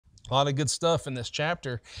A lot of good stuff in this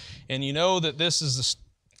chapter. And you know that this is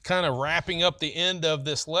kind of wrapping up the end of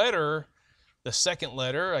this letter, the second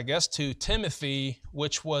letter, I guess, to Timothy,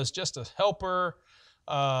 which was just a helper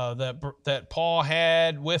that Paul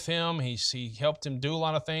had with him. He helped him do a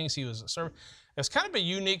lot of things. He was a servant. It's kind of a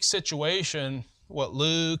unique situation, what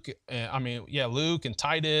Luke and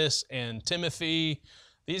Titus and Timothy,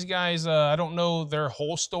 these guys, I don't know their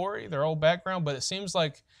whole story, their whole background, but it seems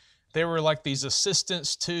like they were like these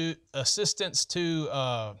assistants to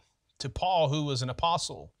Paul, who was an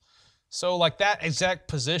apostle. So like that exact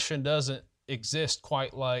position doesn't exist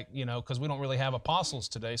quite like, because we don't really have apostles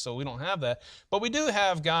today, so we don't have that. But we do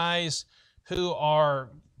have guys who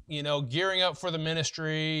are, gearing up for the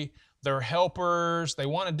ministry. They're helpers. They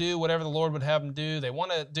want to do whatever the Lord would have them do. They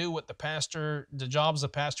want to do what the jobs the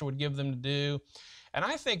pastor would give them to do. And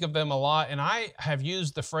I think of them a lot, and I have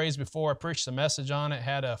used the phrase before. I preached a message on it,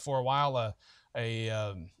 had for a while a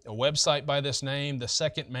website by this name, The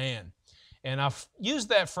Second Man. And I've used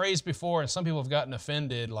that phrase before, and some people have gotten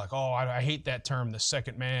offended, like, oh, I hate that term, the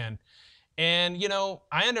second man. And,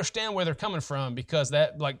 I understand where they're coming from, because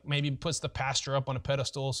that like maybe puts the pastor up on a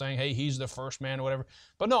pedestal saying, hey, he's the first man or whatever.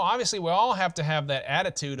 But no, obviously we all have to have that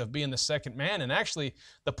attitude of being the second man. And actually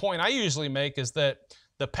the point I usually make is that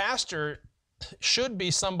the pastor should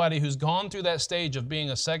be somebody who's gone through that stage of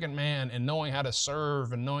being a second man and knowing how to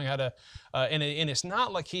serve and knowing how to, and it's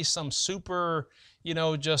not like he's some super,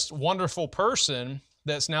 just wonderful person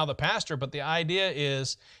that's now the pastor, but the idea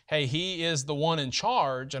is, hey, he is the one in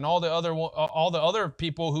charge, and all the other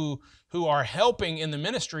people who are helping in the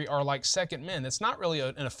ministry are like second men. It's not really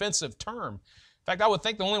an offensive term. In fact, I would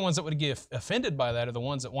think the only ones that would get offended by that are the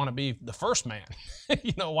ones that want to be the first man.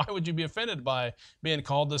 Why would you be offended by being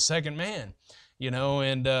called the second man?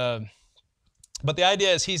 But the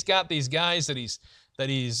idea is he's got these guys that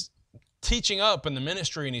he's teaching up in the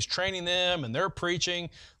ministry, and he's training them, and they're preaching.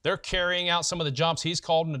 They're carrying out some of the jobs he's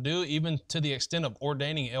called them to do, even to the extent of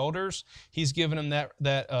ordaining elders. He's given them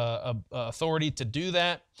that authority to do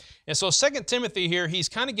that. And so 2 Timothy here, he's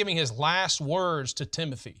kind of giving his last words to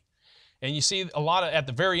Timothy. And you see a lot at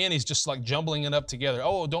the very end, he's just like jumbling it up together.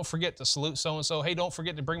 Oh, don't forget to salute so-and-so. Hey, don't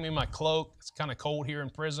forget to bring me my cloak. It's kind of cold here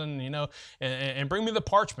in prison, and bring me the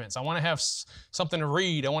parchments. I want to have something to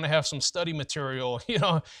read. I want to have some study material,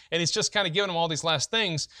 and he's just kind of giving them all these last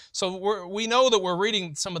things. So we know that we're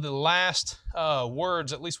reading some of the last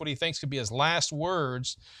words, at least what he thinks could be his last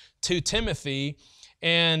words to Timothy.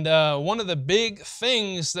 And one of the big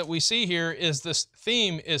things that we see here is this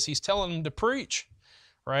theme is he's telling him to preach.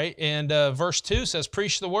 Right? And verse 2 says,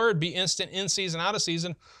 preach the word, be instant in season, out of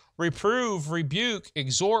season, reprove, rebuke,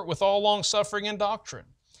 exhort with all long suffering and doctrine.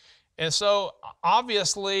 And so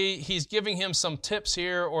obviously he's giving him some tips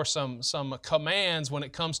here, or some commands when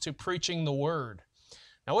it comes to preaching the word.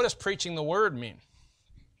 Now, what does preaching the word mean?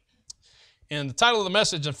 And the title of the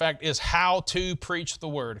message, in fact, is How to Preach the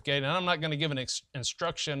Word. Okay, and I'm not going to give an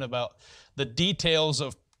instruction about the details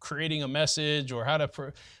of creating a message or how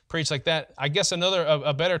to preach like that. I guess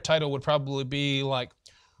a better title would probably be like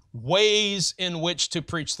ways in which to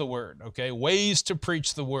preach the word. Okay, ways to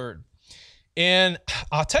preach the word. And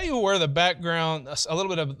I'll tell you where a little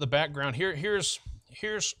bit of the background here. Here's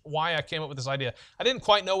why I came up with this idea. I didn't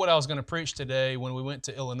quite know what I was going to preach today when we went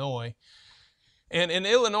to Illinois. And in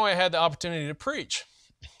Illinois, I had the opportunity to preach.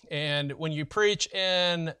 And when you preach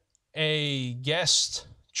in a guest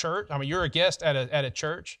church, you're a guest at a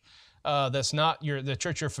church that's not the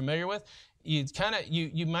church you're familiar with,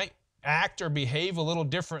 you might act or behave a little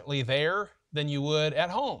differently there than you would at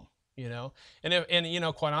home,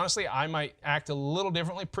 and quite honestly, I might act a little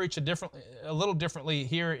differently, preach a little differently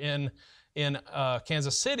here in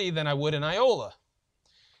Kansas City than I would in Iola.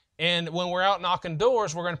 And when we're out knocking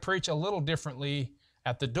doors, we're going to preach a little differently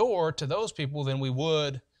at the door to those people than we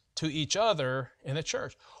would to each other in the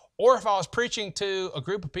church. Or if I was preaching to a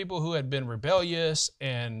group of people who had been rebellious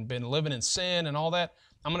and been living in sin and all that,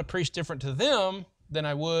 I'm going to preach different to them than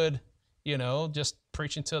I would, just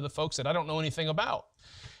preaching to the folks that I don't know anything about.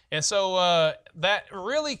 And so that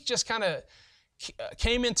really just kind of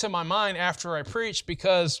came into my mind after I preached,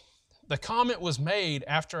 because the comment was made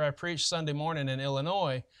after I preached Sunday morning in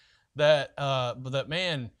Illinois that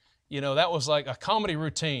man, that was like a comedy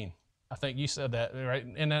routine. I think you said that, right?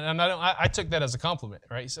 And I took that as a compliment,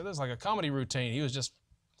 right? He said it was like a comedy routine. He was just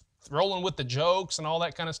rolling with the jokes and all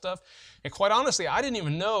that kind of stuff. And quite honestly, I didn't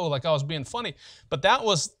even know like I was being funny, but that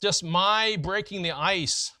was just my breaking the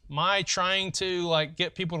ice, my trying to like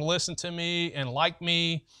get people to listen to me and like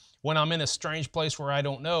me when I'm in a strange place where I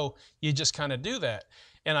don't know. You just kind of do that.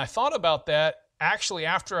 And I thought about that actually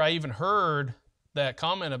after I even heard that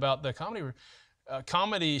comment about the comedy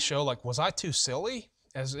comedy show, like, was I too silly?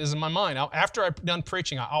 As is in my mind. After I'm done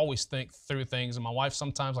preaching, I always think through things, and my wife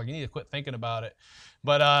sometimes like, you need to quit thinking about it.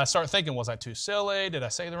 But I start thinking, was I too silly? Did I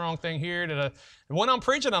say the wrong thing here? And when I'm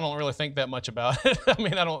preaching, I don't really think that much about it. I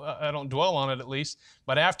mean, I don't dwell on it at least.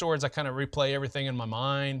 But afterwards, I kind of replay everything in my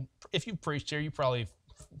mind. If you preached here, you probably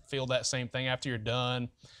feel that same thing after you're done.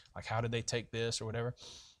 Like, how did they take this or whatever?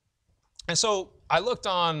 And so I looked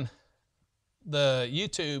on the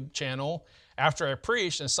YouTube channel after I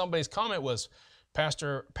preached, and somebody's comment was,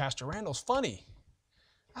 Pastor Randall's funny.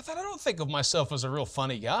 I thought, I don't think of myself as a real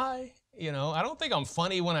funny guy. You know, I don't think I'm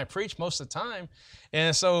funny when I preach most of the time.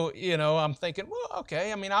 And so, you know, I'm thinking, well,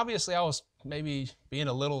 okay. I mean, obviously I was maybe being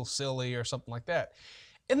a little silly or something like that.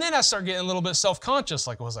 And then I started getting a little bit self-conscious,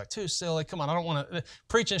 like, was I too silly? Come on, I don't want to,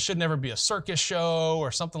 preaching should never be a circus show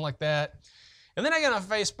or something like that. And then I get on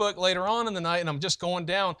Facebook later on in the night, and I'm just going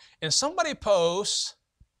down, and somebody posts,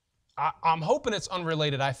 I'm hoping it's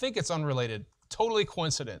unrelated. I think it's unrelated. Totally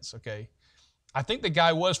coincidence, okay? I think the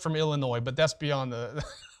guy was from Illinois, but that's beyond the,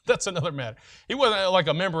 that's another matter. He wasn't like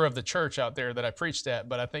a member of the church out there that I preached at,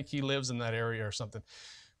 but I think he lives in that area or something.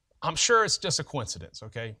 I'm sure it's just a coincidence,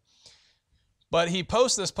 okay? But he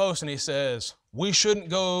posts this post and he says, we shouldn't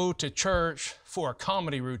go to church for a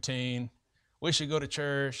comedy routine. We should go to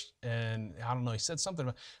church, and I don't know, he said something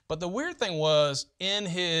about, but the weird thing was, in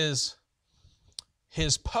his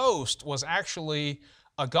post was actually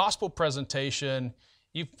a gospel presentation.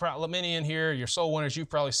 You've probably, many in here, your soul winners, you've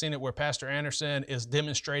probably seen it, where Pastor Anderson is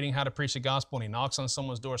demonstrating how to preach the gospel, and he knocks on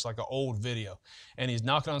someone's door. It's like an old video. And he's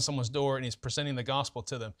knocking on someone's door, and he's presenting the gospel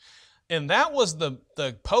to them. And that was the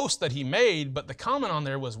post that he made, but the comment on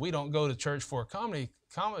there was, we don't go to church for a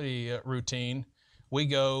comedy routine. We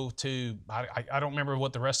go to, I don't remember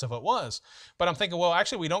what the rest of it was. But I'm thinking, well,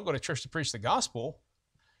 actually, we don't go to church to preach the gospel.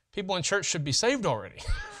 People in church should be saved already,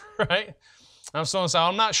 right? So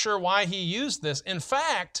I'm not sure why he used this. In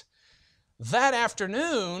fact, that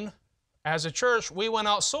afternoon, as a church, we went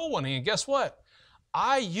out soul winning, and guess what?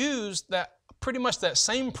 I used that pretty much that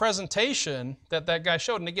same presentation that guy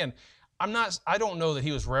showed. And again, I don't know that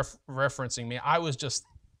he was referencing me. I was just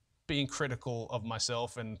being critical of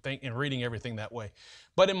myself and reading everything that way.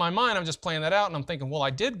 But in my mind, I'm just playing that out, and I'm thinking, well, I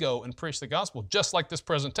did go and preach the gospel just like this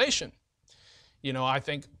presentation. You know, I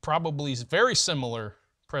think probably very similar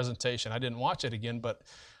presentation. I didn't watch it again, but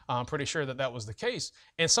I'm pretty sure that was the case.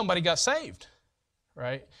 And somebody got saved,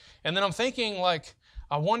 right? And then I'm thinking, like,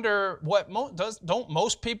 I wonder don't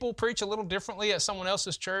most people preach a little differently at someone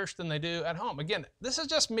else's church than they do at home? Again, this is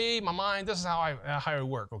just me, my mind. This is how I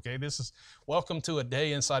work, okay? This is welcome to a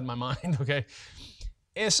day inside my mind, okay?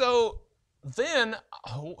 And so then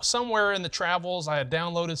somewhere in the travels, I had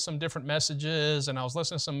downloaded some different messages, and I was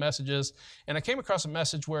listening to some messages, and I came across a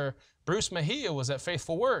message where Bruce Mejia was at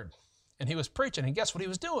Faithful Word, and he was preaching, and guess what he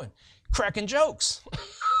was doing? Cracking jokes.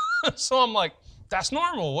 So I'm like, that's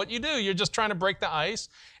normal. What you do, you're just trying to break the ice,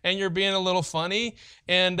 and you're being a little funny.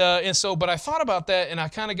 And so, but I thought about that, and I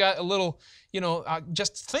kind of got a little, you know,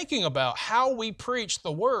 just thinking about how we preach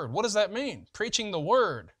the Word. What does that mean? Preaching the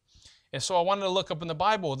Word. And so I wanted to look up in the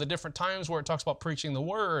Bible the different times where it talks about preaching the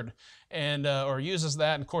Word, and or uses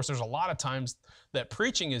that. And of course, there's a lot of times that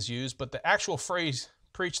preaching is used, but the actual phrase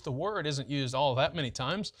preach the Word isn't used all that many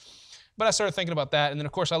times. But I started thinking about that. And then,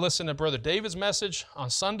 of course, I listened to Brother David's message on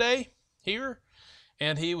Sunday here,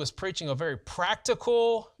 and he was preaching a very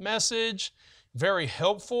practical message, very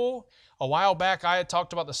helpful. A while back, I had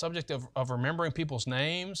talked about the subject of remembering people's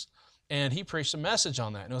names, and he preached a message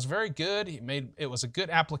on that. And it was very good. It was a good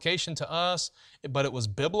application to us, but it was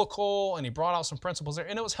biblical, and he brought out some principles there,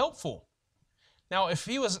 and it was helpful. Now, if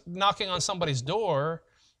he was knocking on somebody's door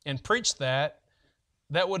and preached that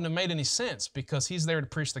wouldn't have made any sense, because he's there to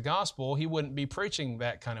preach the gospel. He wouldn't be preaching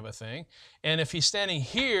that kind of a thing. And if he's standing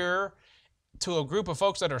here to a group of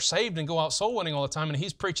folks that are saved and go out soul winning all the time, and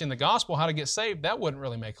he's preaching the gospel, how to get saved, that wouldn't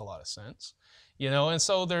really make a lot of sense. You know, and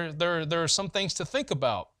so there are some things to think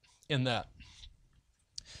about in that.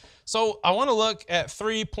 So I want to look at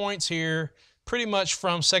 3 points here, pretty much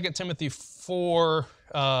from 2 Timothy 4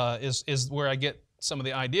 is where I get some of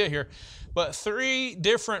the idea here. But 3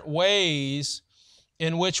 different ways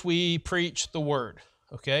in which we preach the Word,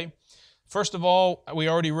 okay? First of all, we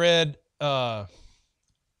already read verse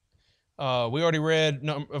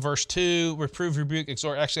 2, reprove, rebuke,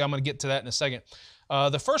 exhort. Actually, I'm going to get to that in a second.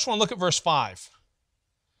 The first one, look at verse 5.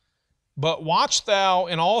 But watch thou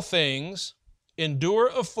in all things, endure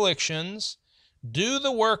afflictions, do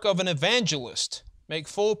the work of an evangelist, make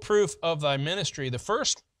full proof of thy ministry. The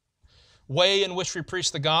first way in which we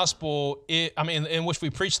preach the gospel, in which we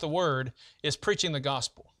preach the Word, is preaching the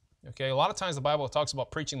gospel. Okay, a lot of times the Bible talks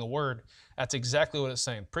about preaching the word. That's exactly what it's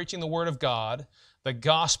saying. Preaching the word of God, the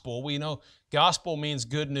gospel. We know gospel means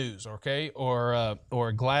good news, okay,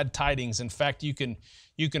 or glad tidings. In fact, you can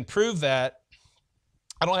prove that.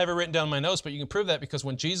 I don't have it written down in my notes, but you can prove that because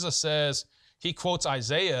when Jesus says, he quotes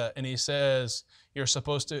Isaiah and he says, "You're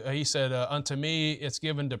supposed to." He said, "Unto me it's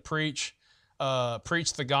given to preach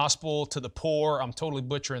the gospel to the poor." I'm totally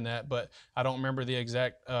butchering that, but I don't remember the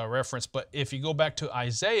exact reference. But if you go back to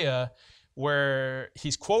Isaiah, where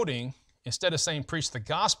he's quoting, instead of saying preach the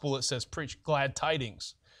gospel, it says preach glad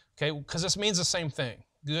tidings. Okay, because this means the same thing.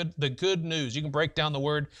 The good news. You can break down the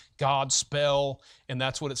word God spell, and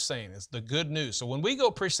that's what it's saying. It's the good news. So when we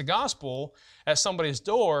go preach the gospel at somebody's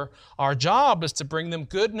door, our job is to bring them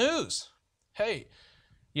good news. Hey,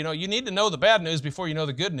 you need to know the bad news before you know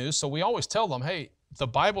the good news. So we always tell them, hey, the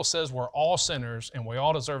Bible says we're all sinners and we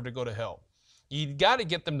all deserve to go to hell. You got to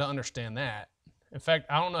get them to understand that. In fact,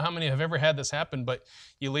 I don't know how many have ever had this happen, but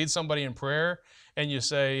you lead somebody in prayer and you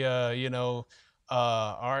say,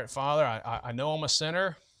 all right, Father, I know I'm a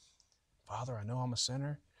sinner. Father, I know I'm a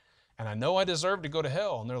sinner. And I know I deserve to go to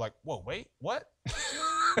hell. And they're like, whoa, wait, what?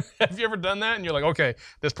 Have you ever done that? And you're like, okay,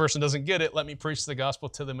 this person doesn't get it. Let me preach the gospel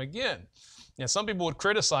to them again. And some people would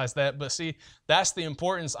criticize that, but see, that's the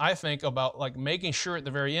importance, I think, about like making sure at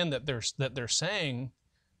the very end that they're saying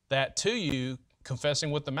that to you,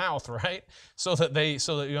 confessing with the mouth, right? So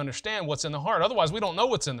that you understand what's in the heart. Otherwise, we don't know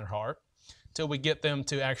what's in their heart till we get them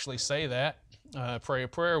to actually say that, pray a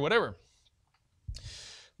prayer, whatever.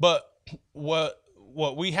 But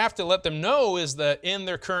what we have to let them know is that in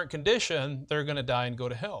their current condition, they're going to die and go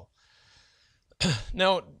to hell.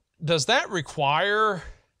 Now, does that require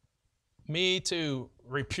me to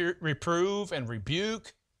reprove and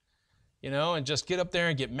rebuke, and just get up there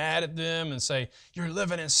and get mad at them and say, you're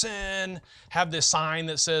living in sin, have this sign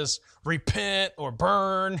that says repent or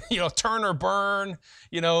burn, turn or burn?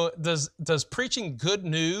 Does preaching good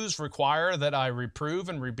news require that I reprove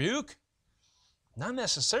and rebuke? Not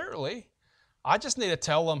necessarily. I just need to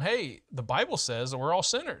tell them, hey, the Bible says that we're all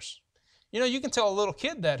sinners. You can tell a little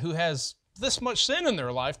kid that who has this much sin in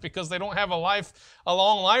their life because they don't have a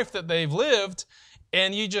long life that they've lived.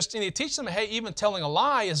 And you teach them, hey, even telling a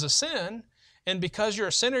lie is a sin. And because you're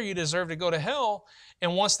a sinner, you deserve to go to hell.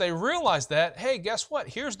 And once they realize that, hey, guess what?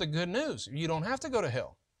 Here's the good news. You don't have to go to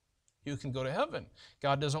hell. You can go to heaven.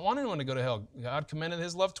 God doesn't want anyone to go to hell. God commended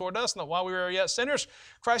his love toward us, and that while we were yet sinners,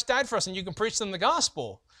 Christ died for us, and you can preach them the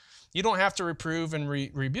gospel. You don't have to reprove and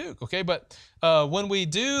rebuke, okay? But when we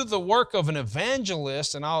do the work of an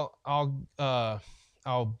evangelist, and I'll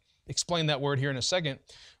explain that word here in a second,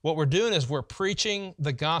 what we're doing is we're preaching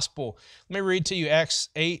the gospel. Let me read to you Acts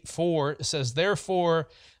 8:4. It says, therefore,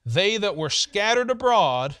 they that were scattered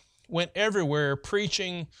abroad went everywhere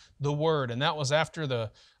preaching the word. And that was after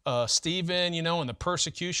the Stephen, and the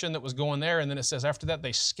persecution that was going there. And then it says after that,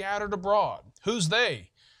 they scattered abroad. Who's they?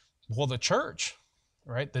 Well, the church,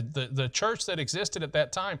 right? The church that existed at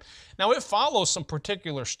that time. Now, it follows some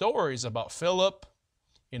particular stories about Philip,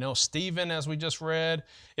 Stephen, as we just read.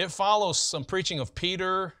 It follows some preaching of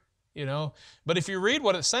Peter, But if you read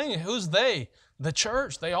what it's saying, who's they? The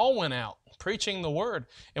church. They all went out preaching the word.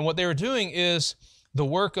 And what they were doing is the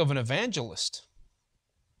work of an evangelist.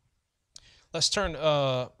 Let's turn,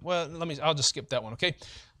 I'll just skip that one, okay?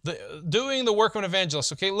 Doing the work of an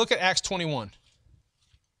evangelist, okay? Look at Acts 21.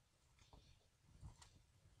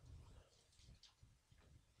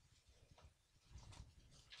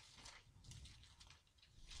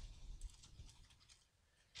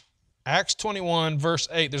 Acts 21, verse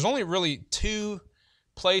 8. There's only really two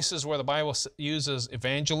places where the Bible uses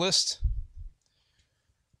evangelist.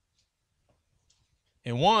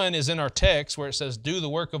 And one is in our text where it says, do the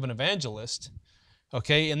work of an evangelist.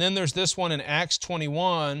 Okay, and then there's this one in Acts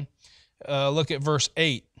 21. Look at verse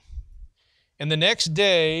 8. And the next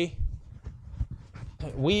day,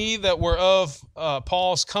 we that were of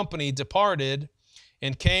Paul's company departed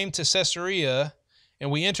and came to Caesarea, and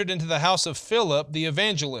we entered into the house of Philip the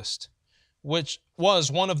evangelist, which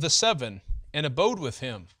was one of the 7, and abode with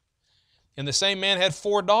him. And the same man had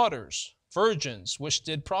 4 daughters, virgins, which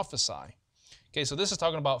did prophesy. Okay, so this is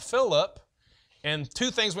talking about Philip. And 2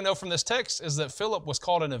 things we know from this text is that Philip was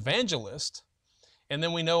called an evangelist. And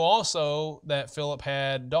then we know also that Philip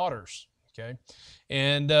had daughters. Okay,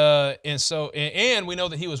 and we know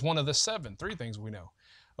that he was one of the 7. 3 things we know.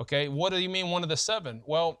 Okay, what do you mean one of the 7?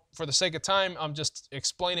 Well, for the sake of time, I'm just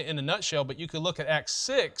explaining it in a nutshell, but you could look at Acts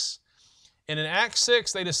 6. And in Acts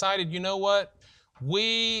 6, they decided, you know what?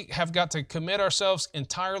 we have got to commit ourselves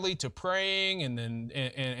entirely to praying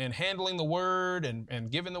and handling the word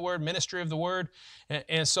and giving the word, ministry of the word.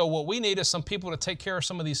 And so what we need is some people to take care of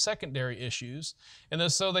some of these secondary issues. And then,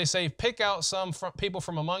 so they say, pick out some people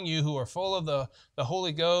from among you who are full of the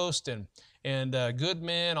Holy Ghost and good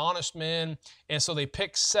men, honest men. And so they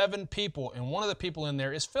pick 7 people, and one of the people in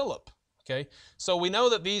there is Philip. Okay, so we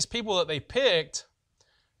know that these people that they picked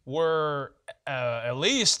were at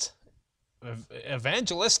least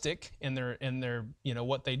evangelistic in their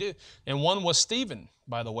what they do. And one was Stephen,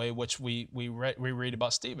 by the way, which we read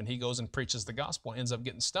about Stephen. He goes and preaches the gospel, ends up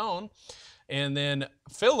getting stoned. And then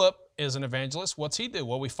Philip is an evangelist. What's he do?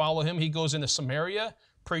 Well, we follow him. He goes into Samaria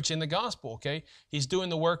preaching the gospel, okay? He's doing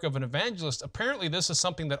the work of an evangelist. Apparently, this is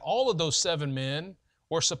something that all of those 7 men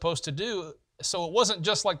were supposed to do. So it wasn't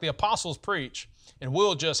just like the apostles preach and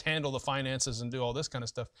we'll just handle the finances and do all this kind of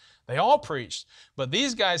stuff. They all preached. But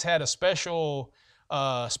these guys had a special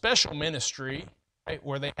ministry, right,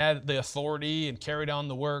 where they had the authority and carried on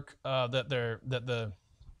the work that the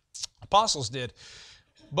apostles did.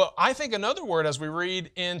 But I think another word, as we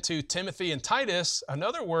read into Timothy and Titus,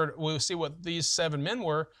 another word we'll see what these 7 men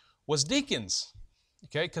were, was deacons.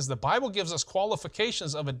 Okay, because the Bible gives us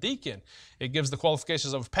qualifications of a deacon. It gives the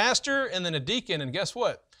qualifications of a pastor and then a deacon. And guess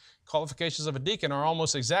what? Qualifications of a deacon are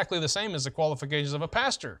almost exactly the same as the qualifications of a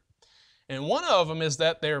pastor. And one of them is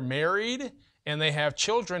that they're married and they have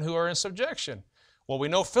children who are in subjection. Well, we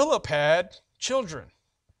know Philip had children,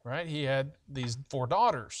 right? He had these 4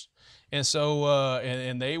 daughters. And so,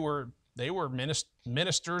 and they were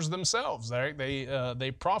ministers themselves, right?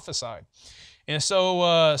 They prophesied. And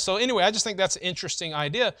so anyway, I just think that's an interesting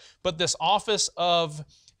idea. But this office of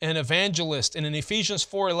an evangelist, and in Ephesians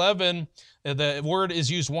 4:11, the word is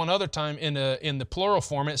used one other time in the plural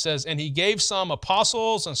form. It says, and he gave some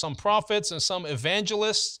apostles and some prophets and some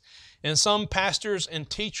evangelists and some pastors and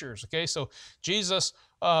teachers. Okay, so Jesus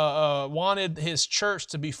wanted his church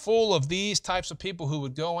to be full of these types of people who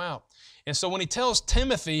would go out. And so when he tells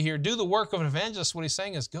Timothy here, do the work of an evangelist, what he's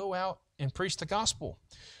saying is go out and preach the gospel.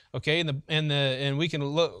 Okay, and we can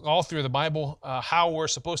look all through the Bible how we're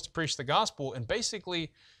supposed to preach the gospel. And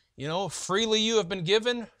basically, freely you have been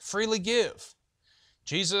given, freely give.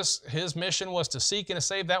 Jesus, his mission was to seek and to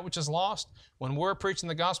save that which is lost. When we're preaching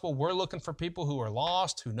the gospel, we're looking for people who are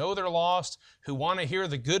lost, who know they're lost, who want to hear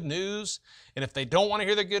the good news. And if they don't want to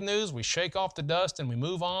hear the good news, we shake off the dust and we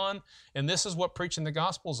move on. And this is what preaching the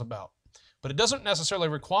gospel is about. But it doesn't necessarily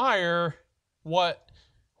require what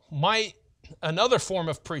another form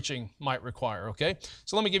of preaching might require, okay?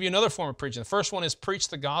 So let me give you another form of preaching. The first one is preach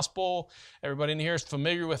the gospel. Everybody in here is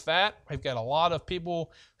familiar with that. We've got a lot of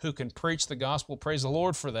people who can preach the gospel. Praise the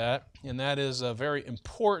Lord for that. And that is a very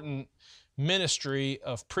important ministry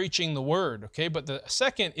of preaching the word, okay? But the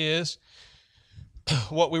second is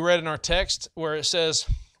what we read in our text where it says,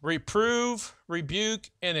 reprove, rebuke,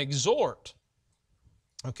 and exhort,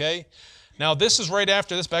 okay? Now, this is right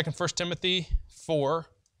after this, back in 2 Timothy 4.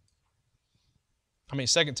 And he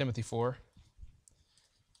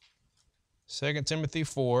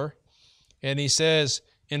says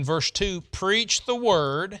in verse 2, preach the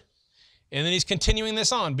word. And then he's continuing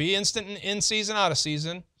this on. Be instant in season, out of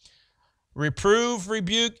season. Reprove,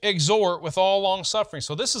 rebuke, exhort with all long suffering.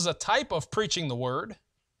 So this is a type of preaching the word,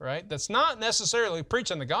 right? That's not necessarily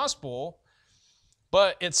preaching the gospel,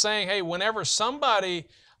 but it's saying, hey, whenever somebody...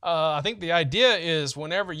 I think the idea is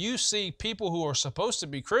whenever you see people who are supposed to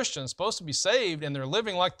be Christians, supposed to be saved, and they're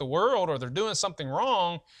living like the world or they're doing something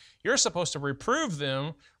wrong, you're supposed to reprove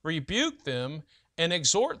them, rebuke them, and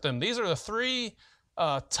exhort them. These are the 3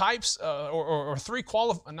 types or 3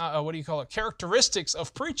 characteristics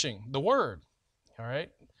of preaching the word. All right?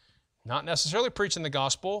 Not necessarily preaching the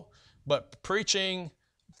gospel, but preaching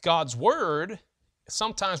God's word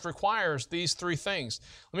sometimes requires these 3 things.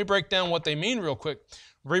 Let me break down what they mean real quick.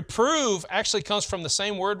 Reprove actually comes from the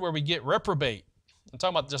same word where we get reprobate. I'm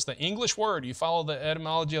talking about just the English word. You follow the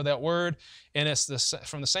etymology of that word, and it's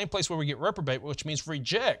from the same place where we get reprobate, which means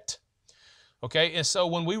reject. Okay, and so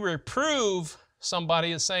when we reprove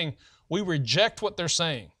somebody, it's saying we reject what they're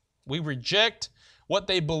saying. We reject what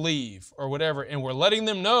they believe or whatever, and we're letting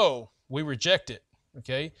them know we reject it.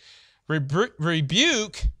 Okay,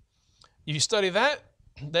 rebuke, if you study that,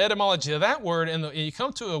 the etymology of that word, and you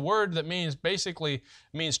come to a word that means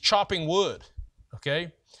chopping wood,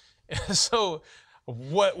 okay? So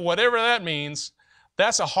whatever that means,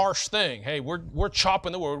 that's a harsh thing. Hey, we're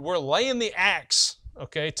chopping the wood. We're laying the axe,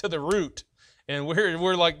 okay, to the root and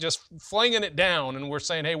we're like just flinging it down, and we're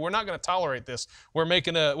saying, hey, we're not going to tolerate this. We're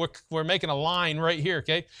making a line right here,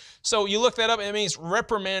 okay? So you look that up, it means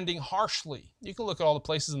reprimanding harshly. You can look at all the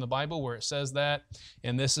places in the Bible where it says that,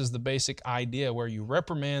 and this is the basic idea where you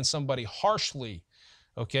reprimand somebody harshly,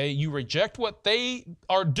 okay? You reject what they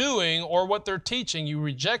are doing or what they're teaching. You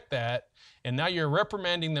reject that, and now you're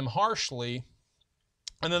reprimanding them harshly.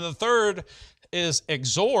 And then the third is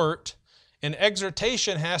exhort, and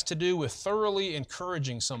exhortation has to do with thoroughly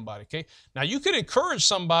encouraging somebody, okay? Now, you could encourage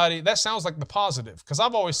somebody, that sounds like the positive, because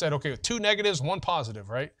I've always said, okay, 2 negatives, 1 positive,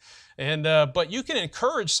 right? And but you can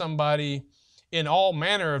encourage somebody in all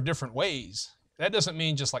manner of different ways. That doesn't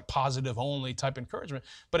mean just like positive only type encouragement,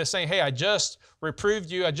 but it's saying, hey, I just reproved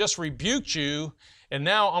you, I just rebuked you, and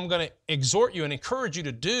now I'm going to exhort you and encourage you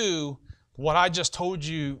to do what I just told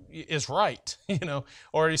you is right, you know,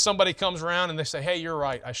 or somebody comes around and they say, hey, you're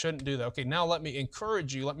right, I shouldn't do that. Okay, now let me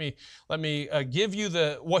encourage you, let me give you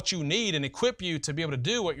what you need and equip you to be able to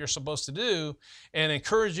do what you're supposed to do and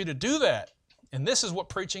encourage you to do that. And this is what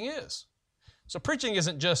preaching is. So preaching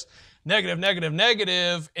isn't just negative, negative,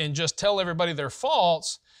 negative and just tell everybody their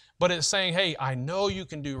faults, but it's saying, hey, I know you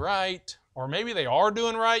can do right. Or maybe they are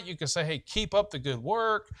doing right. You can say, hey, keep up the good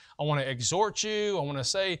work. I want to exhort you. I want to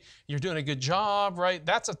say you're doing a good job, right?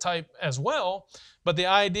 That's a type as well. But the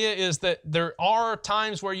idea is that there are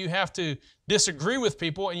times where you have to disagree with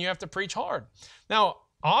people and you have to preach hard. Now,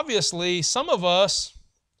 obviously, some of us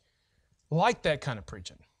like that kind of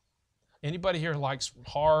preaching. Anybody here likes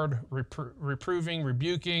hard, reproving,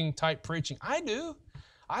 rebuking type preaching? I do.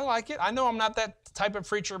 I like it. I know I'm not that type of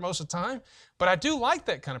preacher most of the time, but I do like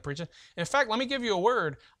that kind of preaching. In fact, let me give you a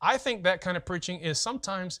word. I think that kind of preaching is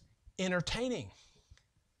sometimes entertaining.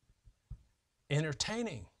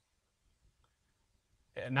 Entertaining.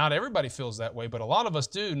 And not everybody feels that way, but a lot of us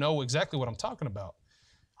do know exactly what I'm talking about.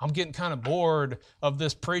 I'm getting kind of bored of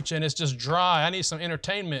this preaching. It's just dry. I need some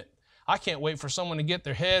entertainment. I can't wait for someone to get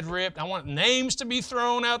their head ripped. I want names to be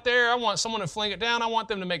thrown out there. I want someone to fling it down. I want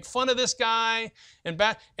them to make fun of this guy. And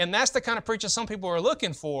that's the kind of preaching some people are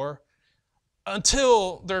looking for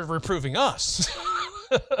until they're reproving us.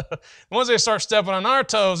 Once they start stepping on our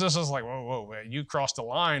toes, this is like, whoa, whoa, man, you crossed the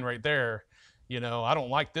line right there. You know, I don't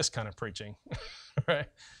like this kind of preaching. Right?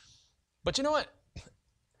 But you know what?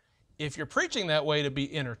 If you're preaching that way to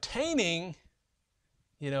be entertaining,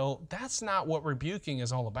 you know, that's not what rebuking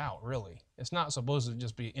is all about, really. It's not supposed to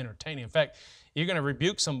just be entertaining. In fact, you're going to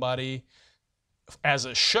rebuke somebody as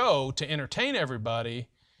a show to entertain everybody,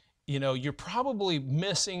 you know, you're probably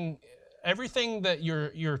missing everything that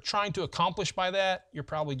you're trying to accomplish by that. You're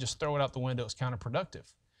probably just throw it out the window. It's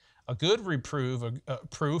counterproductive. A good reproof,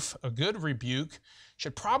 a good rebuke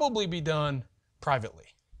should probably be done privately,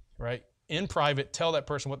 right? In private, tell that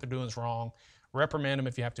person what they're doing is wrong. Reprimand them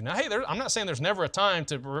if you have to. Now, hey, I'm not saying there's never a time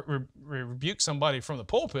to rebuke somebody from the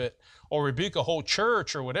pulpit or rebuke a whole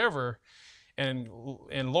church or whatever. And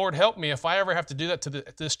Lord help me if I ever have to do that to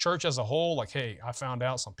this church as a whole, like, hey, I found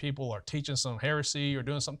out some people are teaching some heresy or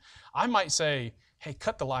doing something. I might say, hey,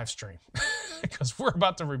 cut the live stream because we're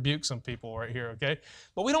about to rebuke some people right here, okay?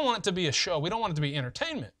 But we don't want it to be a show. We don't want it to be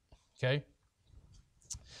entertainment, okay?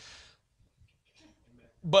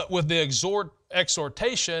 But with the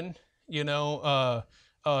exhortation, you know,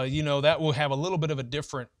 that will have a little bit of a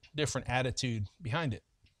different attitude behind it.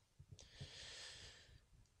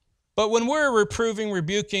 But when we're reproving,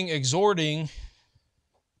 rebuking, exhorting,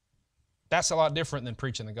 that's a lot different than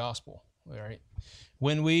preaching the gospel, all right?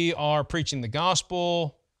 When we are preaching the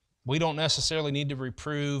gospel, we don't necessarily need to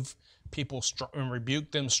reprove people and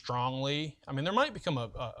rebuke them strongly. I mean, there might become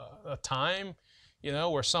a time, you know,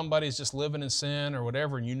 where somebody's just living in sin or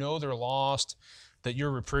whatever, and you know they're lost, that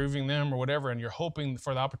you're reproving them or whatever, and you're hoping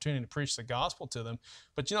for the opportunity to preach the gospel to them.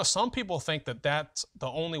 But you know, some people think that that's the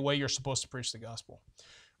only way you're supposed to preach the gospel.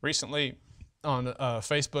 Recently on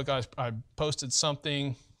Facebook, I posted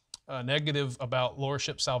something negative about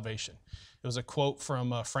Lordship Salvation. It was a quote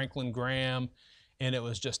from Franklin Graham, and it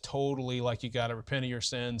was just totally like you got to repent of your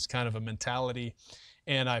sins kind of a mentality.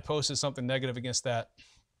 And I posted something negative against that.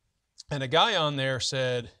 And a guy on there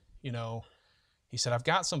said, you know, he said, I've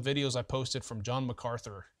got some videos I posted from John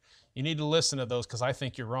MacArthur. You need to listen to those because I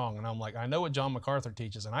think you're wrong. And I'm like, I know what John MacArthur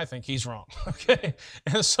teaches, and I think he's wrong. Okay.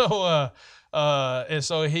 And so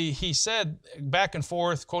he said back and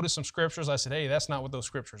forth, quoted some scriptures. I said, hey, that's not what those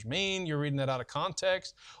scriptures mean. You're reading that out of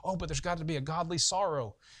context. Oh, but there's got to be a godly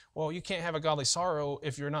sorrow. Well, you can't have a godly sorrow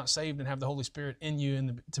if you're not saved and have the Holy Spirit in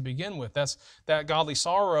you to begin with. That godly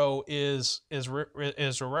sorrow is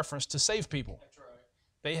a reference to saved people. That's right.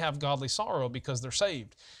 They have godly sorrow because they're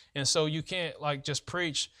saved. And so you can't like just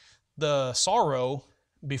preach the sorrow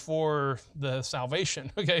before the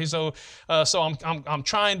salvation. Okay, so I'm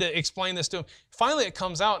trying to explain this to him. Finally, it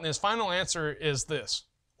comes out, and his final answer is this: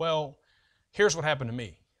 well, here's what happened to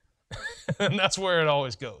me. And that's where it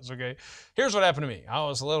always goes, okay? Here's what happened to me. I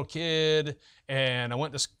was a little kid, and I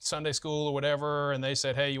went to Sunday school or whatever, and they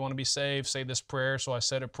said, hey, you want to be saved? Say this prayer. So I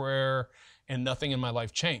said a prayer, and nothing in my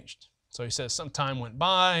life changed. So he says, some time went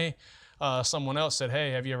by. Someone else said,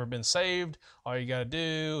 hey, have you ever been saved? All you got to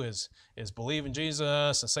do is believe in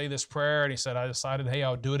Jesus and say this prayer. And he said, I decided, hey,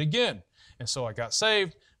 I'll do it again. And so I got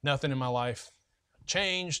saved. Nothing in my life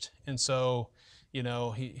changed. And so, you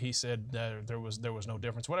know, he said that there was no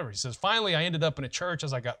difference, whatever. He says, finally, I ended up in a church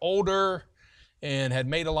as I got older and had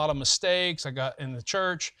made a lot of mistakes. I got in the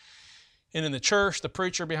church. And in the church, the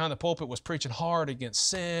preacher behind the pulpit was preaching hard against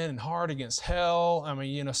sin and hard against hell. I mean,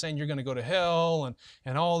 you know, saying you're going to go to hell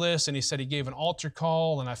and all this. And he said he gave an altar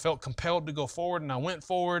call, and I felt compelled to go forward, and I went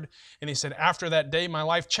forward. And he said, after that day, my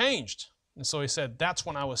life changed. And so he said, that's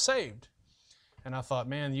when I was saved. And I thought,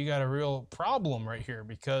 man, you got a real problem right here,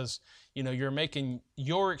 because, you know, you're making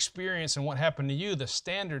your experience and what happened to you the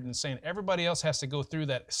standard and saying everybody else has to go through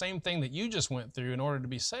that same thing that you just went through in order to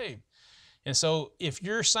be saved. And so if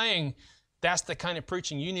you're saying that's the kind of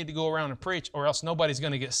preaching you need to go around and preach, or else nobody's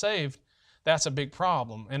going to get saved, that's a big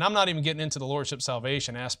problem. And I'm not even getting into the lordship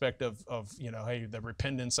salvation aspect of you know, hey, the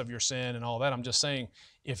repentance of your sin and all that. I'm just saying,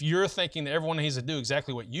 if you're thinking that everyone needs to do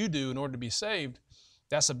exactly what you do in order to be saved,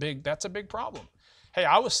 that's a big problem. Hey,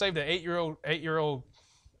 I was saved as an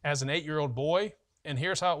 8-year-old boy, and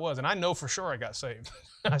here's how it was. And I know for sure I got saved.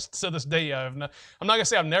 To this day, I'm not going to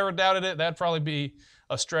say I've never doubted it. That'd probably be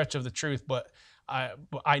a stretch of the truth, but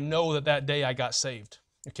I know that day I got saved,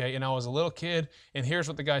 okay? And I was a little kid, and here's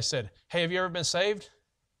what the guy said. Hey, have you ever been saved?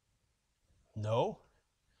 No.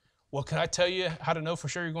 Well, can I tell you how to know for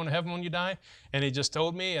sure you're going to heaven when you die? And he just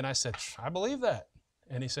told me, and I said, I believe that.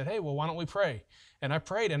 And he said, hey, well, why don't we pray? And I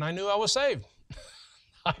prayed, and I knew I was saved.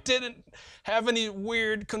 I didn't have any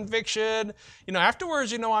weird conviction. You know,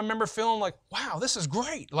 afterwards, you know, I remember feeling like, wow, this is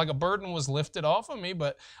great. Like a burden was lifted off of me,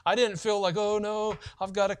 but I didn't feel like, oh no,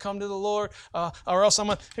 I've got to come to the Lord, or else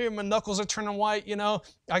here my knuckles are turning white, you know.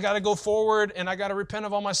 I got to go forward and I got to repent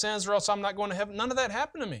of all my sins, or else I'm not going to heaven. None of that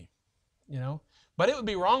happened to me, you know. But it would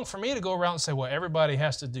be wrong for me to go around and say, well, everybody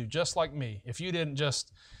has to do just like me. If you didn't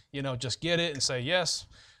just, you know, just get it and say yes,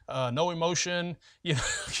 no emotion, you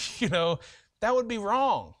know, that would be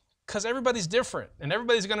wrong, because everybody's different and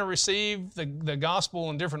everybody's going to receive the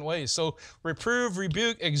gospel in different ways. So reprove,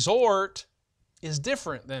 rebuke, exhort is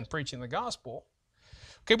different than preaching the gospel.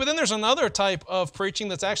 Okay, but then there's another type of preaching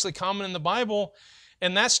that's actually common in the Bible,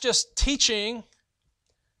 and that's just teaching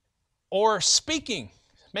or speaking,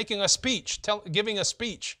 making a speech, giving a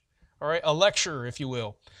speech, all right, a lecture, if you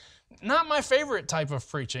will. Not my favorite type of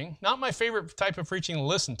preaching, not my favorite type of preaching to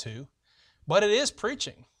listen to, but it is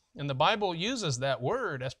preaching. And the Bible uses that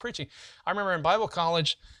word as preaching. I remember in Bible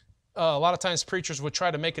college, a lot of times preachers would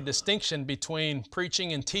try to make a distinction between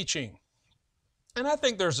preaching and teaching. And I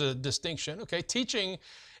think there's a distinction. Okay, teaching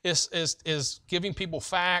is giving people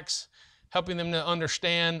facts, helping them to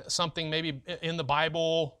understand something maybe in the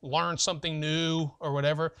Bible, learn something new or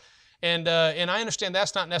whatever. And I understand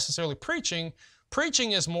that's not necessarily preaching.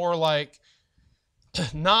 Preaching is more like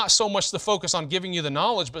not so much the focus on giving you the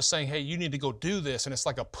knowledge, but saying, hey, you need to go do this. And it's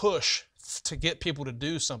like a push to get people to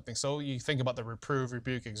do something. So you think about the reprove,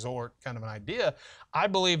 rebuke, exhort kind of an idea. I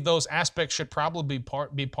believe those aspects should probably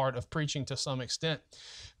be part of preaching to some extent.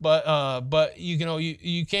 But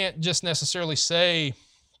you can't just necessarily say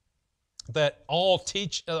that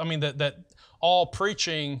that all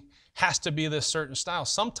preaching has to be this certain style.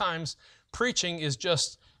 Sometimes preaching is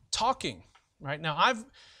just talking, right? Now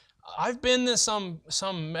I've been to some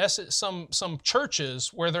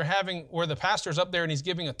churches where the pastor's up there and he's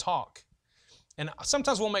giving a talk. And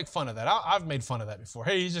sometimes we'll make fun of that. I've made fun of that before.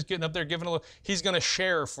 Hey, he's just getting up there giving he's going to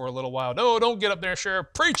share for a little while. No, don't get up there and share.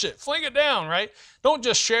 Preach it. Fling it down, right? Don't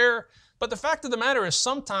just share. But the fact of the matter is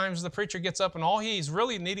sometimes the preacher gets up and all he's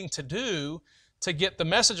really needing to do to get the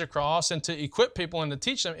message across and to equip people and to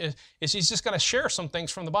teach them is he's just going to share some things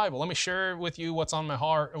from the Bible. Let me share with you what's on my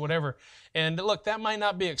heart or whatever. And look, that might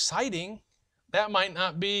not be exciting. That might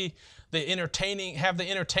not be have the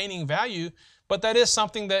entertaining value, but that is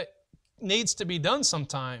something that needs to be done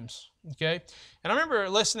sometimes. Okay. And I remember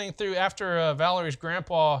listening through after Valerie's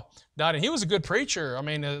grandpa died, and he was a good preacher. I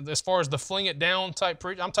mean, as far as the fling it down type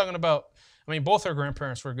preacher, I'm talking about, both her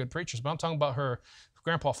grandparents were good preachers, but I'm talking about her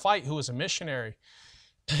Grandpa Fight, who was a missionary.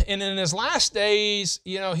 And in his last days,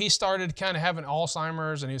 he started kind of having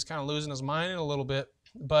Alzheimer's, and he was kind of losing his mind a little bit.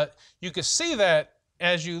 But you could see that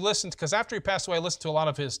as you listened, because after he passed away, I listened to a lot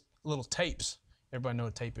of his little tapes, Everybody know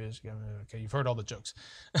what tape is? Okay, you've heard all the jokes.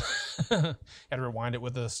 Got to rewind it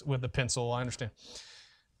with the pencil. I understand.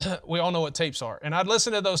 We all know what tapes are. And I'd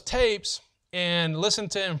listen to those tapes and listen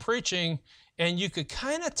to him preaching, and you could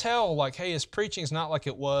kind of tell, like, hey, his preaching's not like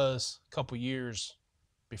it was a couple years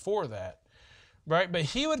before that, right? But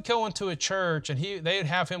he would go into a church, and they'd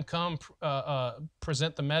have him come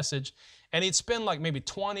present the message, and he'd spend like maybe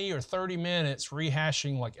 20 or 30 minutes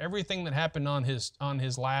rehashing like everything that happened on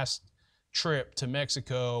his last trip to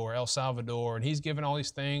Mexico or El Salvador, and he's giving all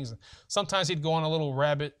these things. Sometimes he'd go on a little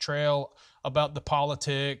rabbit trail about the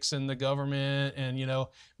politics and the government. And, you know,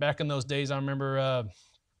 back in those days, I remember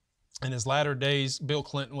in his latter days, Bill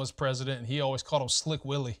Clinton was president, and he always called him Slick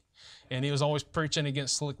Willie. And he was always preaching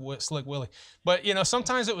against Slick Willie. But, you know,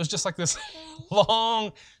 sometimes it was just like this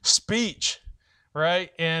long speech, right?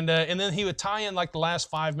 And then he would tie in like the last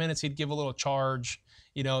 5 minutes, he'd give a little charge,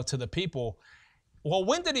 you know, to the people. Well,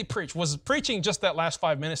 when did he preach? Was preaching just that last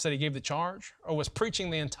 5 minutes that he gave the charge, or was preaching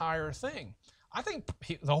the entire thing? I think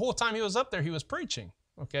the whole time he was up there, he was preaching,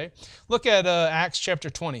 okay? Look at Acts chapter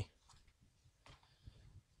 20.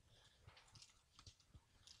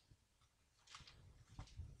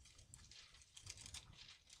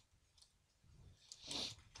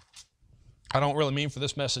 I don't really mean for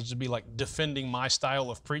this message to be like defending my style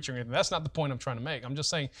of preaching or anything. That's not the point I'm trying to make. I'm just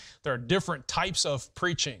saying there are different types of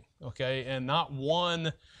preaching, okay? And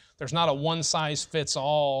there's not a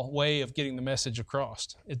one-size-fits-all way of getting the message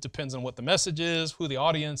across. It depends on what the message is, who the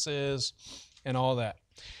audience is, and all that.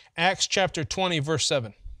 Acts chapter 20, verse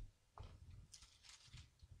 7.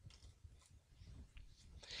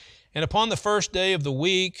 And upon the first day of the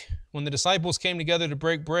week, when the disciples came together to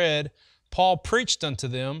break bread, Paul preached unto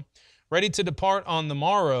them, ready to depart on the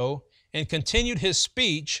morrow, and continued his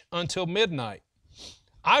speech until midnight.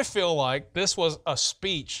 I feel like this was a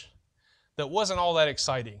speech that wasn't all that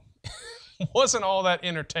exciting, wasn't all that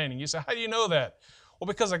entertaining. You say, how do you know that? Well,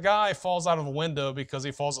 because a guy falls out of a window because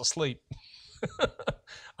he falls asleep.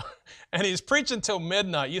 And he's preaching till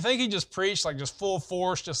midnight. You think he just preached like just full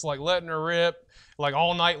force, just like letting her rip, like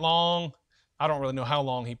all night long? I don't really know how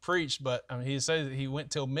long he preached, but I mean, he says that he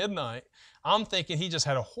went till midnight. I'm thinking he just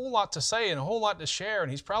had a whole lot to say and a whole lot to share, and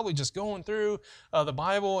he's probably just going through the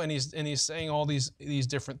Bible, and he's saying all these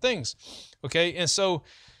different things, okay? And so,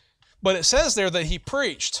 but it says there that he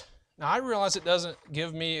preached. Now, I realize it doesn't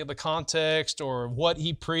give me the context or what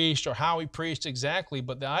he preached or how he preached exactly,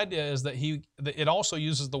 but the idea is that it also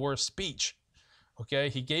uses the word speech, okay?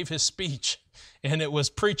 He gave his speech, and it was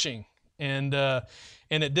preaching, and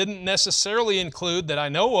it didn't necessarily include, that I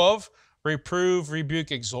know of, reprove,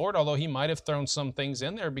 rebuke, exhort, although he might have thrown some things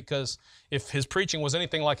in there, because if his preaching was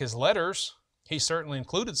anything like his letters, he certainly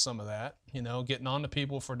included some of that, you know, getting on to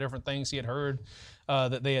people for different things he had heard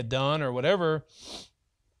that they had done or whatever.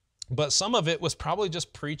 But some of it was probably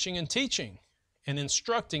just preaching and teaching and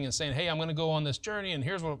instructing and saying, hey, I'm going to go on this journey, and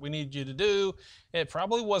here's what we need you to do. It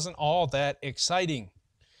probably wasn't all that exciting,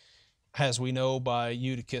 as we know by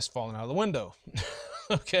Eutychus falling out of the window.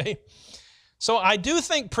 Okay? So I do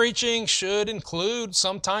think preaching should include,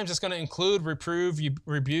 sometimes it's going to include reprove,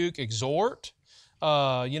 rebuke, exhort.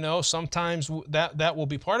 You know, sometimes that will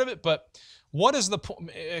be part of it. But what is the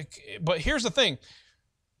point? But here's the thing.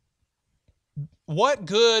 What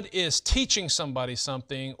good is teaching somebody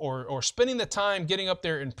something or spending the time getting up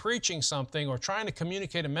there and preaching something or trying to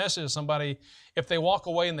communicate a message to somebody if they walk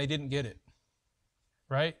away and they didn't get it?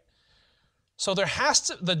 Right? So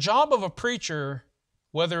the job of a preacher,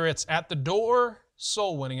 whether it's at the door,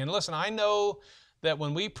 soul winning. And listen, I know that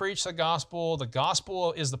when we preach the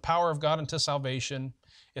gospel is the power of God unto salvation.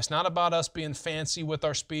 It's not about us being fancy with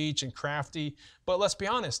our speech and crafty, but let's be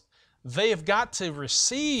honest, they've got to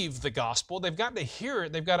receive the gospel. They've got to hear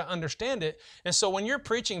it. They've got to understand it. And so when you're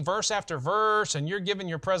preaching verse after verse and you're giving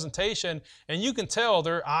your presentation, and you can tell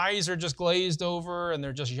their eyes are just glazed over and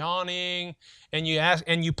they're just yawning, and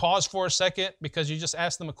you pause for a second because you just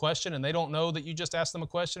asked them a question and they don't know that you just asked them a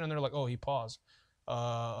question, and they're like, oh, he paused.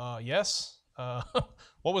 Yes?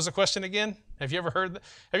 What was the question again? Have you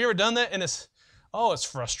ever done that? And it's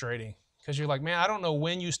frustrating. Because you're like, man, I don't know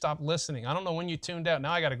when you stopped listening. I don't know when you tuned out.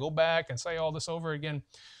 Now I got to go back and say all this over again.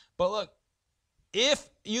 But look, if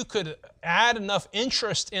you could add enough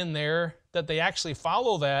interest in there that they actually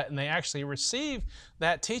follow that and they actually receive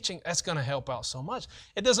that teaching, that's going to help out so much.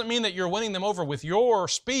 It doesn't mean that you're winning them over with your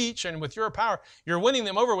speech and with your power. You're winning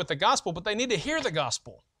them over with the gospel, but they need to hear the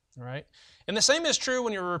gospel, right? And the same is true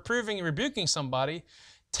when you're reproving and rebuking somebody.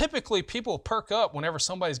 Typically, people perk up whenever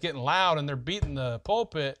somebody's getting loud and they're beating the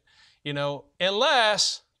pulpit, you know,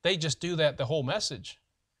 unless they just do that the whole message.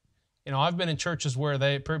 You know, I've been in churches where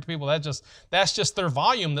people that's just their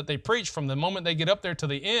volume that they preach from the moment they get up there to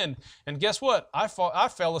the end. And guess what? I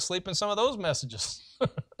fell asleep in some of those messages.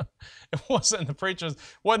 It wasn't it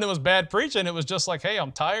was bad preaching. It was just like, hey,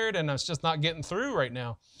 I'm tired and it's just not getting through right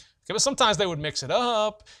now. Okay, but sometimes they would mix it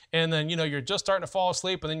up, and then you're just starting to fall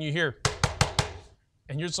asleep, and then you hear,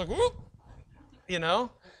 and you're just like, whoop,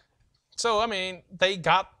 So I mean, they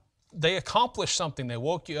accomplished something. They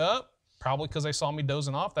woke you up, probably because they saw me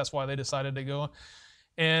dozing off. That's why they decided to go,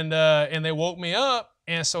 and they woke me up,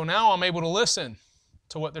 and so now I'm able to listen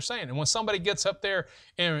to what they're saying. And when somebody gets up there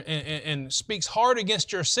and speaks hard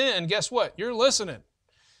against your sin, guess what? You're listening,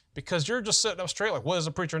 because you're just sitting up straight like, what does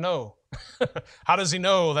the preacher know? How does he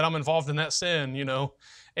know that I'm involved in that sin,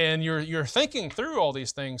 And you're thinking through all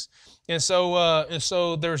these things. And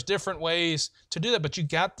so there's different ways to do that, but you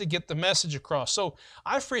got to get the message across. So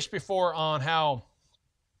I've preached before on how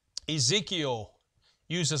Ezekiel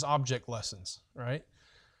uses object lessons, right?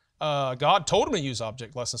 God told him to use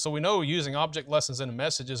object lessons. So we know using object lessons in a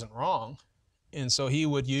message isn't wrong. And so he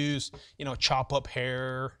would use, chop up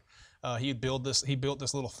hair. He built this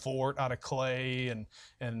little fort out of clay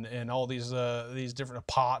and all these different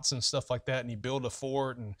pots and stuff like that. And he built a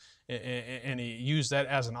fort and he used that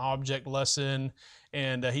as an object lesson.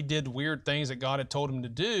 And he did weird things that God had told him to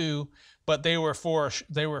do, but they were for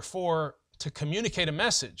to communicate a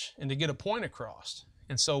message and to get a point across.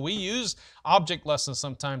 And so we use object lessons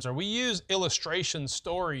sometimes, or we use illustration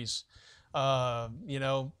stories. I'll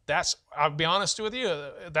be honest with you,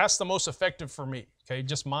 that's the most effective for me. Okay,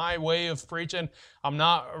 just my way of preaching. I'm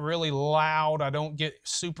not really loud. I don't get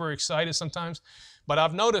super excited sometimes. But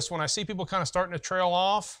I've noticed when I see people kind of starting to trail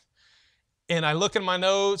off, and I look in my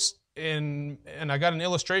notes and I got an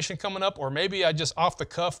illustration coming up, or maybe I just off the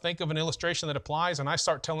cuff think of an illustration that applies, and I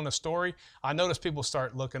start telling a story, I notice people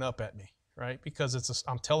start looking up at me, right? Because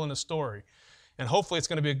I'm telling a story. And hopefully it's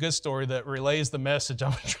going to be a good story that relays the message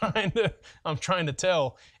I'm trying to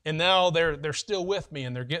tell. And now they're still with me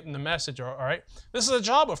and they're getting the message. All right. This is a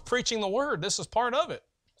job of preaching the word. This is part of it.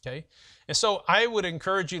 Okay. And so I would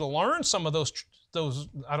encourage you to learn some of those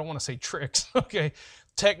I don't want to say tricks, okay,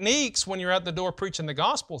 techniques when you're at the door preaching the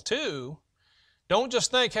gospel too. Don't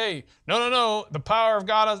just think, hey, no, the power of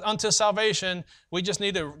God unto salvation. We just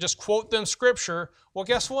need to just quote them scripture. Well,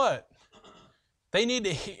 guess what?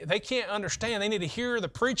 They can't understand. They need to hear the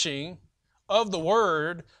preaching of the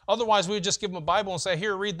word. Otherwise, we would just give them a Bible and say,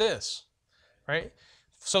 here, read this, right?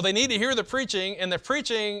 So they need to hear the preaching, and the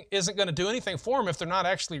preaching isn't going to do anything for them if they're not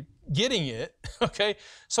actually getting it, okay?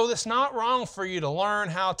 So it's not wrong for you to learn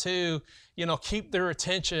how to, keep their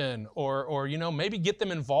attention or maybe get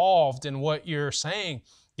them involved in what you're saying.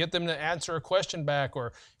 Get them to answer a question back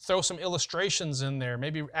or throw some illustrations in there.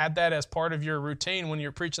 Maybe add that as part of your routine when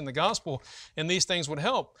you're preaching the gospel, and these things would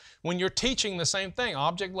help. When you're teaching, the same thing.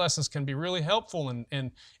 Object lessons can be really helpful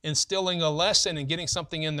in instilling a lesson and getting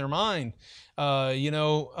something in their mind.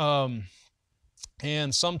 And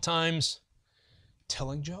sometimes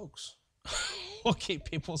telling jokes will keep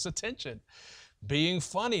people's attention. Being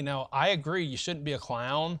funny. Now, I agree, you shouldn't be a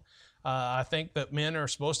clown. I think that men are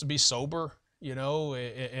supposed to be sober,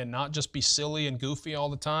 and not just be silly and goofy all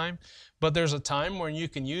the time. But there's a time when you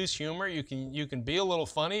can use humor, you can be a little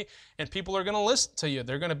funny, and people are going to listen to you.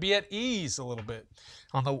 They're going to be at ease a little bit.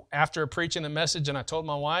 After preaching the message, and I told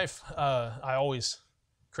my wife, I always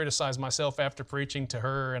criticize myself after preaching to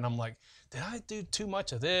her, and I'm like, did I do too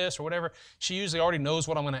much of this or whatever? She usually already knows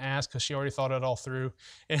what I'm going to ask because she already thought it all through,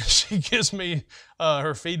 and she gives me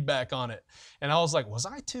her feedback on it. And I was like, was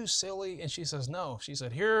I too silly? And she says, no. She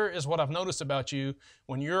said, here is what I've noticed about you.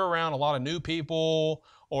 When you're around a lot of new people,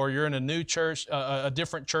 or you're in a new church, a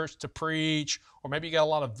different church to preach, or maybe you got a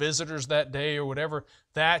lot of visitors that day or whatever,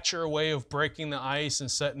 that's your way of breaking the ice and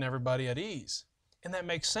setting everybody at ease. And that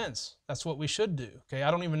makes sense. That's what we should do. Okay,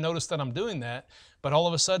 I don't even notice that I'm doing that, but all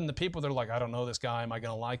of a sudden the people, they're like, I don't know this guy. Am I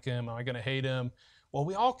going to like him? Am I going to hate him? Well,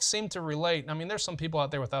 we all seem to relate. I mean, there's some people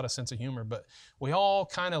out there without a sense of humor, but we all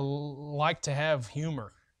kind of like to have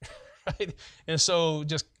humor, right? And so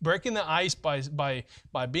just breaking the ice by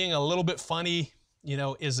being a little bit funny,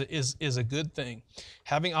 is a good thing.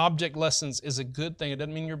 Having object lessons is a good thing. It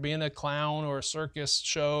doesn't mean you're being a clown or a circus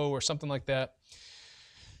show or something like that.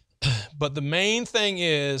 But the main thing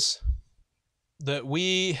is that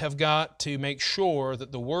we have got to make sure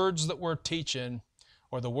that the words that we're teaching,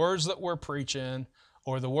 or the words that we're preaching,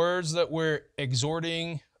 or the words that we're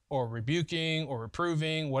exhorting or rebuking or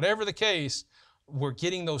reproving, whatever the case, we're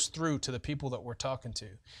getting those through to the people that we're talking to.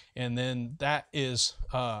 And then that is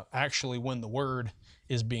actually when the word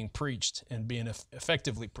is being preached and being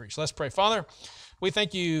effectively preached. Let's pray. Father, we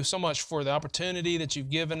thank you so much for the opportunity that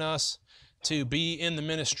you've given us to be in the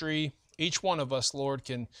ministry. Each one of us, Lord,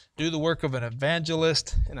 can do the work of an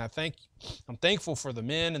evangelist, and I'm thankful for the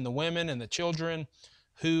men and the women and the children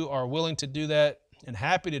who are willing to do that and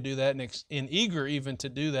happy to do that and eager even to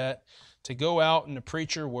do that, to go out and to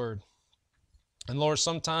preach your word. And Lord,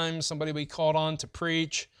 sometimes somebody will be called on to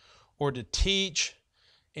preach or to teach,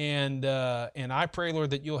 and I pray,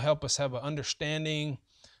 Lord, that you'll help us have an understanding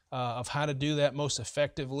of how to do that most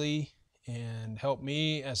effectively, and help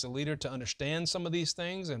me as a leader to understand some of these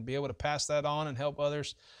things and be able to pass that on and help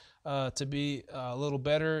others to be a little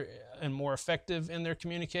better and more effective in their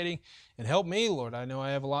communicating. And help me, Lord. I know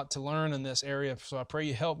I have a lot to learn in this area, so I pray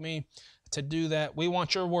you help me to do that. We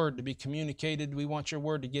want your word to be communicated. We want your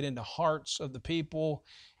word to get into hearts of the people,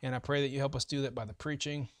 and I pray that you help us do that by the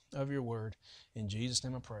preaching of your word. In Jesus'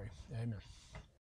 name I pray. Amen.